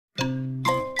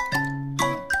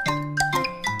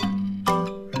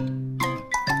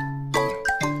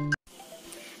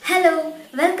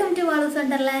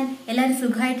Wonderland. എല്ലാവരും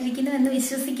സുഖമായിട്ടിരിക്കുന്നു എന്ന്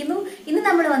വിശ്വസിക്കുന്നു. ഇന്ന്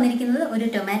നമ്മൾ വന്നിരിക്കുന്നത് ഒരു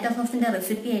ടൊമാറ്റോ സോസിന്റെ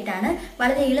റെസിപ്പി ആയിട്ടാണ്.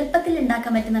 വളരെ എളുപ്പത്തിൽ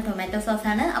ഉണ്ടാക്കാൻ പറ്റുന്ന ടൊമാറ്റോ സോസ്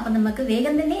ആണ്. അപ്പം നമുക്ക്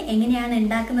വേഗം തന്നെ എങ്ങനെയാണ്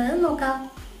ഉണ്ടാക്കുന്നത് നോക്കാം.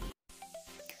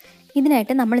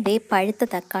 ഇതിനായിട്ട് നമ്മൾ പഴുത്ത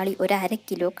തക്കാളി ഒരു 1/2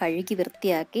 കിലോ കഴുകി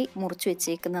വൃത്തിയാക്കി മുറിച്ച്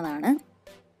വെച്ചേക്കുന്നതാണ്.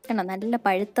 കണ്ടോ, നല്ല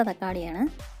പഴുത്ത തക്കാളിയാണ്.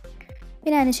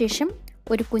 പിന്നെ അതിനുശേഷം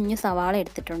ഒരു കുഞ്ഞു സവാള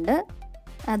എടുത്തിട്ടുണ്ട്,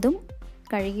 അതും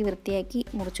കഴുകി വൃത്തിയാക്കി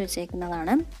മുറിച്ച്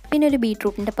വെച്ചേക്കുന്നതാണ്. പിന്നെ ഒരു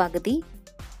ബീട്രൂട്ടിൻ്റെ പകുതി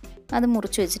അത്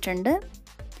മുറിച്ച് വെച്ചിട്ടുണ്ട്.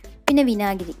 പിന്നെ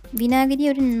വിനാഗിരി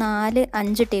ഒരു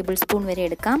 4-5 ടേബിൾ സ്പൂൺ വരെ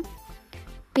എടുക്കാം.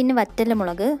 പിന്നെ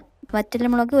വറ്റൽമുളക്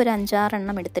ഒരു 5-6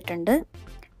 എണ്ണം എടുത്തിട്ടുണ്ട്.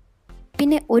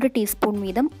 പിന്നെ 1 ടീസ്പൂൺ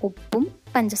വീതം ഉപ്പും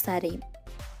പഞ്ചസാരയും.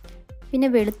 പിന്നെ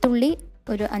വെളുത്തുള്ളി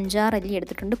ഒരു 5-6 അല്ലി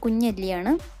എടുത്തിട്ടുണ്ട്,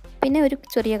 കുഞ്ഞല്ലിയാണ്. പിന്നെ ഒരു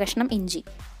ചെറിയ കഷ്ണം ഇഞ്ചി.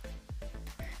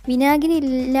 വിനാഗിരി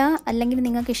ഇല്ല അല്ലെങ്കിൽ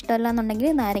നിങ്ങൾക്ക് ഇഷ്ടമല്ല എന്നുണ്ടെങ്കിൽ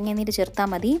നാരങ്ങ നീര് ചേർത്താൽ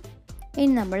മതി.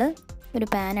 ഇനി നമ്മൾ ഒരു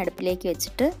പാൻ അടുപ്പിലേക്ക്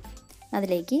വെച്ചിട്ട്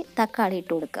അതിലേക്ക് തക്കാളി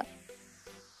ഇട്ട് കൊടുക്കുക.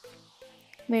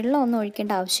 വെള്ളമൊന്നും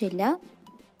ഒഴിക്കേണ്ട ആവശ്യമില്ല.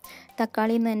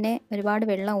 തക്കാളിയിൽ നിന്ന് തന്നെ ഒരുപാട്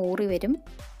വെള്ളം ഊറി വരും,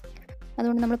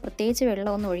 അതുകൊണ്ട് നമ്മൾ പ്രത്യേകിച്ച്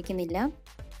വെള്ളമൊന്നും ഒഴിക്കുന്നില്ല.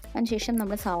 അതിനുശേഷം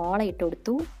നമ്മൾ സവാള ഇട്ട്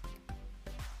കൊടുത്തു.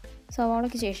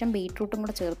 സവാളയ്ക്ക് ശേഷം ബീട്രൂട്ടും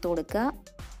കൂടെ ചേർത്ത് കൊടുക്കുക.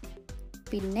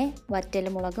 പിന്നെ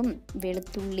വറ്റൽമുളകും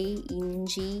വെളുത്തുള്ളി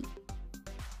ഇഞ്ചി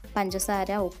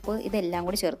പഞ്ചസാര ഉപ്പ് ഇതെല്ലാം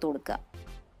കൂടി ചേർത്ത് കൊടുക്കുക.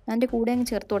 അതിൻ്റെ കൂടെ അങ്ങ്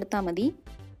ചേർത്ത് കൊടുത്താൽ മതി.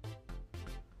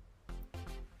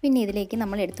 പിന്നെ ഇതിലേക്ക്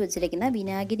നമ്മൾ എടുത്തു വെച്ചിരിക്കുന്ന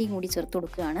വിനാഗിരിയും കൂടി ചേർത്ത്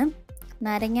കൊടുക്കുകയാണ്.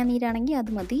 നാരങ്ങ നീരാണെങ്കിൽ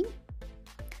അത് മതി,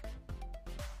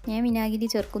 ഞാൻ വിനാഗിരി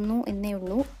ചേർക്കുന്നു എന്നേ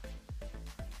ഉള്ളൂ.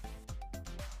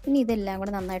 പിന്നെ ഇതെല്ലാം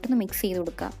കൂടെ നന്നായിട്ടൊന്ന് മിക്സ് ചെയ്ത്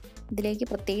കൊടുക്കുക. ഇതിലേക്ക്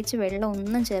പ്രത്യേകിച്ച് വെള്ളം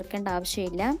ഒന്നും ചേർക്കേണ്ട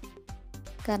ആവശ്യമില്ല,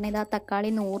 കാരണം ഇത് ആ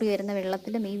തക്കാളി ഊറി വരുന്ന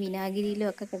വെള്ളത്തിലും ഈ വിനാഗിരിയിലും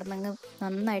ഒക്കെ കിടന്നങ്ങ്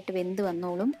നന്നായിട്ട് വെന്ത്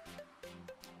വന്നോളും.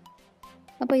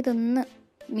 അപ്പോൾ ഇതൊന്ന്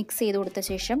മിക്സ് ചെയ്ത് കൊടുത്ത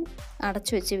ശേഷം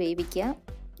അടച്ചു വെച്ച് വേവിക്കുക.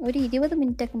 ഒരു 20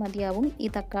 മിനിറ്റൊക്കെ മതിയാവും ഈ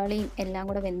തക്കാളിയും എല്ലാം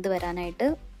കൂടെ വെന്ത് വരാനായിട്ട്.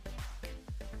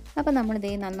 അപ്പോൾ നമ്മളിത്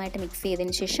നന്നായിട്ട് മിക്സ്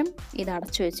ചെയ്തതിന് ശേഷം ഇത്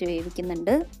അടച്ചു വെച്ച്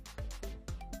വേവിക്കുന്നുണ്ട്.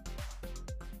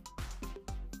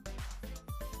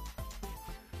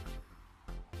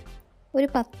 ഒരു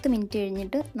 10 മിനിറ്റ്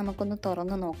കഴിഞ്ഞിട്ട് നമുക്കൊന്ന്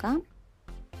തുറന്ന് നോക്കാം.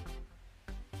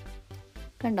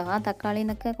 കണ്ടോ, ആ തക്കാളിയിൽ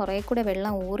നിന്നൊക്കെ കുറേ കൂടെ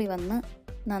വെള്ളം ഊറി വന്ന്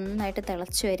നന്നായിട്ട്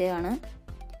തിളച്ച് വരികയാണ്.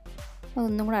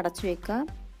 അതൊന്നും കൂടെ അടച്ചു വെക്കുക,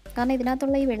 കാരണം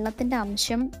ഇതിനകത്തുള്ള ഈ വെള്ളത്തിൻ്റെ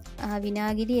അംശം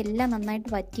വിനാഗിരി എല്ലാം നന്നായിട്ട്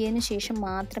വറ്റിയതിന് ശേഷം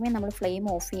മാത്രമേ നമ്മൾ ഫ്ലെയിം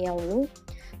ഓഫ് ചെയ്യാവുള്ളൂ.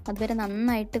 അതുവരെ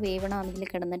നന്നായിട്ട് വേവണം അതിൽ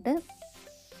കിടന്നിട്ട്.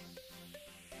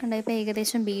 കണ്ടോ, ഇപ്പോൾ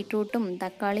ഏകദേശം ബീട്രൂട്ടും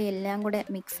തക്കാളി എല്ലാം കൂടെ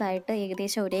മിക്സായിട്ട്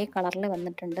ഏകദേശം ഒരേ കളറിൽ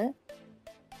വന്നിട്ടുണ്ട്.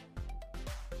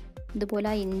 ഇതുപോലെ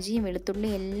ആ ഇഞ്ചിയും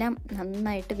വെളുത്തുള്ളിയും എല്ലാം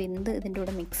നന്നായിട്ട് വെന്ത് ഇതിൻ്റെ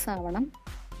കൂടെ മിക്സ് ആവണം.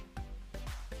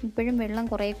 ഇപ്പോഴും വെള്ളം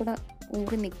കുറേ കൂടെ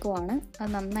ഊറി നിൽക്കുവാണ്, അത്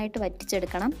നന്നായിട്ട്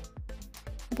വറ്റിച്ചെടുക്കണം.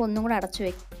 അപ്പോൾ ഒന്നും കൂടെ അടച്ചു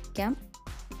വയ്ക്കാം.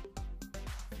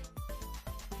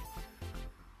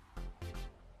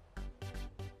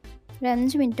 ഒരു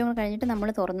 5 മിനിറ്റും കൂടെ കഴിഞ്ഞിട്ട് നമ്മൾ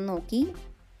തുറന്ന് നോക്കി.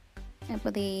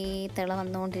 അപ്പോൾ ഈ തിള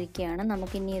വന്നുകൊണ്ടിരിക്കുകയാണ്.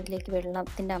 നമുക്കിനി ഇതിലേക്ക്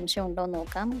വെള്ളത്തിൻ്റെ അംശം ഉണ്ടോ എന്ന്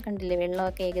നോക്കാം. കണ്ടില്ലേ,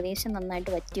 വെള്ളമൊക്കെ ഏകദേശം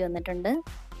നന്നായിട്ട് വറ്റി വന്നിട്ടുണ്ട്.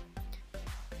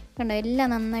 കണ്ടോ, എല്ലാം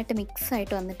നന്നായിട്ട്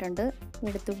മിക്സായിട്ട് വന്നിട്ടുണ്ട്.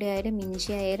 വെളുത്തുള്ളി ആയാലും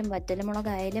ഇഞ്ചി ആയാലും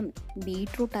വറ്റൽമുളകായാലും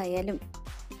ബീട്രൂട്ടായാലും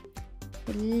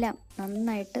എല്ലാം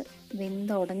നന്നായിട്ട്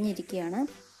വെന്തുടഞ്ഞിരിക്കുകയാണ്.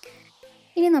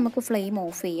 ഇനി നമുക്ക് ഫ്ലെയിം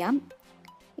ഓഫ് ചെയ്യാം.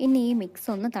 ഇനി ഈ മിക്സ്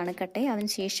ഒന്ന് തണുക്കട്ടെ, അതിന്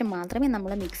ശേഷം മാത്രമേ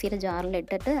നമ്മൾ മിക്സിയുടെ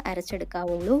ജാറിലിട്ടിട്ട്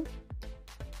അരച്ചെടുക്കാവുള്ളൂ.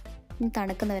 ഇനി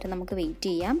തണുക്കുന്നവരെ നമുക്ക് വെയിറ്റ്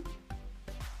ചെയ്യാം.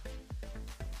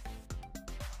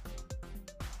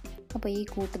 അപ്പോൾ ഈ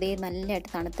കൂട്ടുതേ നല്ലതായിട്ട്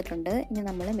തണുത്തിട്ടുണ്ട്. ഇനി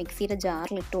നമ്മൾ മിക്സിയുടെ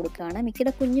ജാറിൽ ഇട്ട് കൊടുക്കുകയാണ്.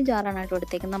 മിക്സിയുടെ കുഞ്ഞു ജാറാണ് ഇട്ട്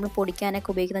കൊടുത്തേക്കുന്നത്, നമ്മൾ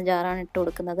പൊടിക്കാനൊക്കെ ഉപയോഗിക്കുന്ന ജാറാണ് ഇട്ട്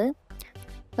കൊടുക്കുന്നത്.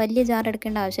 വലിയ ജാർ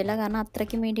എടുക്കേണ്ട ആവശ്യമില്ല, കാരണം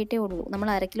അത്രയ്ക്കും വേണ്ടിയിട്ടേ ഉള്ളൂ. നമ്മൾ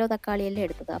 1/2 കിലോ തക്കാളിയല്ലേ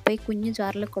എടുത്തത്, അപ്പോൾ ഈ കുഞ്ഞു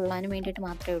ജാറിൽ കൊള്ളാനും വേണ്ടിയിട്ട്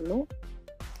മാത്രമേ ഉള്ളൂ.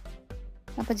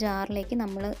 അപ്പോൾ ജാറിലേക്ക്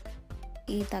നമ്മൾ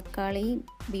ഈ തക്കാളിയും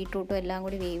ബീട്രൂട്ടും എല്ലാം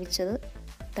കൂടി വേവിച്ചത്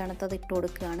തണുത്തത് ഇട്ട്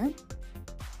കൊടുക്കുകയാണ്.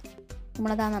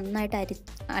 നമ്മളത് നന്നായിട്ട്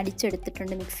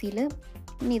അടിച്ചെടുത്തിട്ടുണ്ട് മിക്സിയിൽ.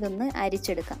 ഇനി ഇതൊന്ന്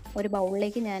അരിച്ചെടുക്കാം. ഒരു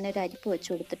ബൗളിലേക്ക് ഞാനൊരു അരിപ്പ് വെച്ച്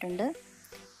കൊടുത്തിട്ടുണ്ട്.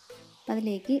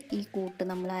 അതിലേക്ക് ഈ കൂട്ട്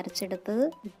നമ്മൾ അരച്ചെടുത്തത്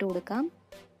ഇട്ട് കൊടുക്കാം.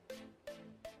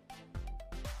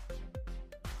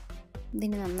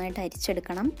 ഇതിന് നന്നായിട്ട്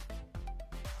അരിച്ചെടുക്കണം.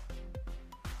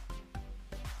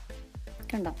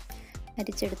 കണ്ടോ,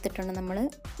 അരിച്ചെടുത്തിട്ടുണ്ട് നമ്മൾ.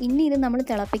 ഇനി ഇത് നമ്മൾ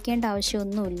തിളപ്പിക്കേണ്ട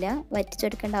ആവശ്യമൊന്നുമില്ല,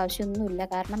 വറ്റിച്ചെടുക്കേണ്ട ആവശ്യമൊന്നുമില്ല.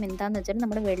 കാരണം എന്താണെന്ന് വെച്ചാൽ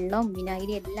നമ്മൾ വെള്ളവും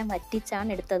വിനാഗിരി എല്ലാം വറ്റിച്ചാണ്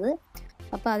എടുത്തത്.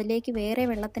 അപ്പോൾ അതിലേക്ക് വേറെ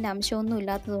വെള്ളത്തിൻ്റെ അംശമൊന്നും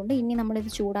ഇല്ലാത്തതുകൊണ്ട് ഇനി നമ്മളിത്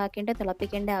ചൂടാക്കേണ്ട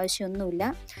തിളപ്പിക്കേണ്ട ആവശ്യമൊന്നുമില്ല.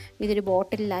 ഇതൊരു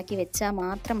ബോട്ടിലാക്കി വെച്ചാൽ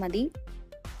മാത്രം മതി.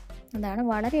 അതാണ്,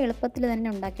 വളരെ എളുപ്പത്തിൽ തന്നെ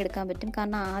ഉണ്ടാക്കിയെടുക്കാൻ പറ്റും.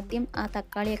 കാരണം ആദ്യം ആ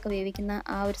തക്കാളിയൊക്കെ വേവിക്കുന്ന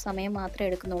ആ ഒരു സമയം മാത്രമേ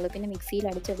എടുക്കുന്നുള്ളൂ, പിന്നെ മിക്സിയിൽ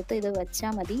അടിച്ചെടുത്ത് ഇത്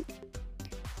വെച്ചാൽ മതി.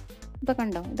 ഇപ്പോൾ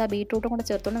കണ്ടോ, ഇതാ ബീട്രൂട്ടും കൂടെ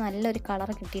ചേർത്തുകൊണ്ട് നല്ലൊരു കളർ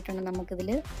കിട്ടിയിട്ടുണ്ട് നമുക്കിതിൽ.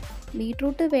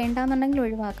 ബീട്രൂട്ട് വേണ്ടാന്നുണ്ടെങ്കിൽ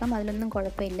ഒഴിവാക്കാം, അതിലൊന്നും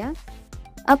കുഴപ്പമില്ല.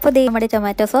 അപ്പോൾ ദേ നമ്മുടെ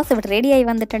ടൊമാറ്റോ സോസ് ഇവിടെ റെഡിയായി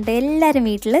വന്നിട്ടുണ്ട്. എല്ലാവരും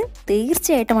വീട്ടിൽ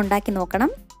തീർച്ചയായിട്ടും ഉണ്ടാക്കി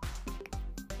നോക്കണം.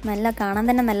 കാണാൻ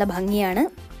തന്നെ നല്ല ഭംഗിയാണ്.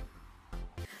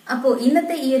 അപ്പോൾ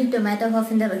ഇന്നത്തെ ഈ ഒരു ടൊമാറ്റോ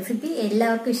സോസിന്റെ റെസിപ്പി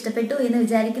എല്ലാവർക്കും ഇഷ്ടപ്പെട്ടു എന്ന്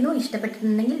വിചാരിക്കുന്നു.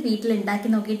 ഇഷ്ടപ്പെട്ടിട്ടുണ്ടെങ്കിൽ വീട്ടിൽ ഉണ്ടാക്കി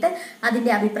നോക്കിയിട്ട്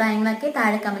അതിന്റെ അഭിപ്രായങ്ങളൊക്കെ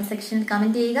താഴെ കമന്റ് സെക്ഷനിൽ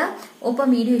കമന്റ് ചെയ്യുക. ഒപ്പം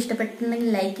വീഡിയോ ഇഷ്ടപ്പെട്ടിട്ടുണ്ടെങ്കിൽ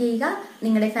ലൈക്ക് ചെയ്യുക.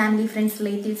 നിങ്ങളുടെ ഫാമിലി, ഫ്രണ്ട്സ്,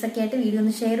 റിലേറ്റീവ്സ് ഒക്കെ ആയിട്ട് വീഡിയോ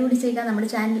ഒന്ന് ഷെയർ കൂടി ചെയ്യുക. നമ്മുടെ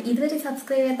ചാനൽ ഇതുവരെ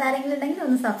സബ്സ്ക്രൈബ് ചെയ്യാത്ത ആരെങ്കിലും ഉണ്ടെങ്കിൽ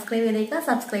ഒന്ന് സബ്സ്ക്രൈബ് ചെയ്തേക്കുക.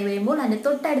 സബ്സ്ക്രൈബ് ചെയ്യുമ്പോൾ അതിന്റെ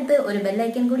തൊട്ടടുത്ത് ഒരു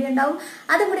ബെല്ലൈക്കൻ കൂടി ഉണ്ടാവും.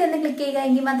 അതും കൂടി ഒന്ന് ക്ലിക്ക് ചെയ്യുക.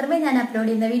 എങ്കിൽ മാത്രമേ ഞാൻ അപ്ലോഡ്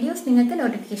ചെയ്യുന്ന വീഡിയോസ് നിങ്ങൾക്ക്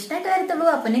നോട്ടിഫിക്കേഷൻ ആയിട്ട് വരത്തുള്ളൂ.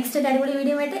 അപ്പോൾ നെക്സ്റ്റ് അടിപൊളി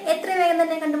വീഡിയോ ആയിട്ട് എത്ര വേഗം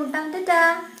തന്നെ കണ്ടുമുട്ടാം. ടാറ്റാ.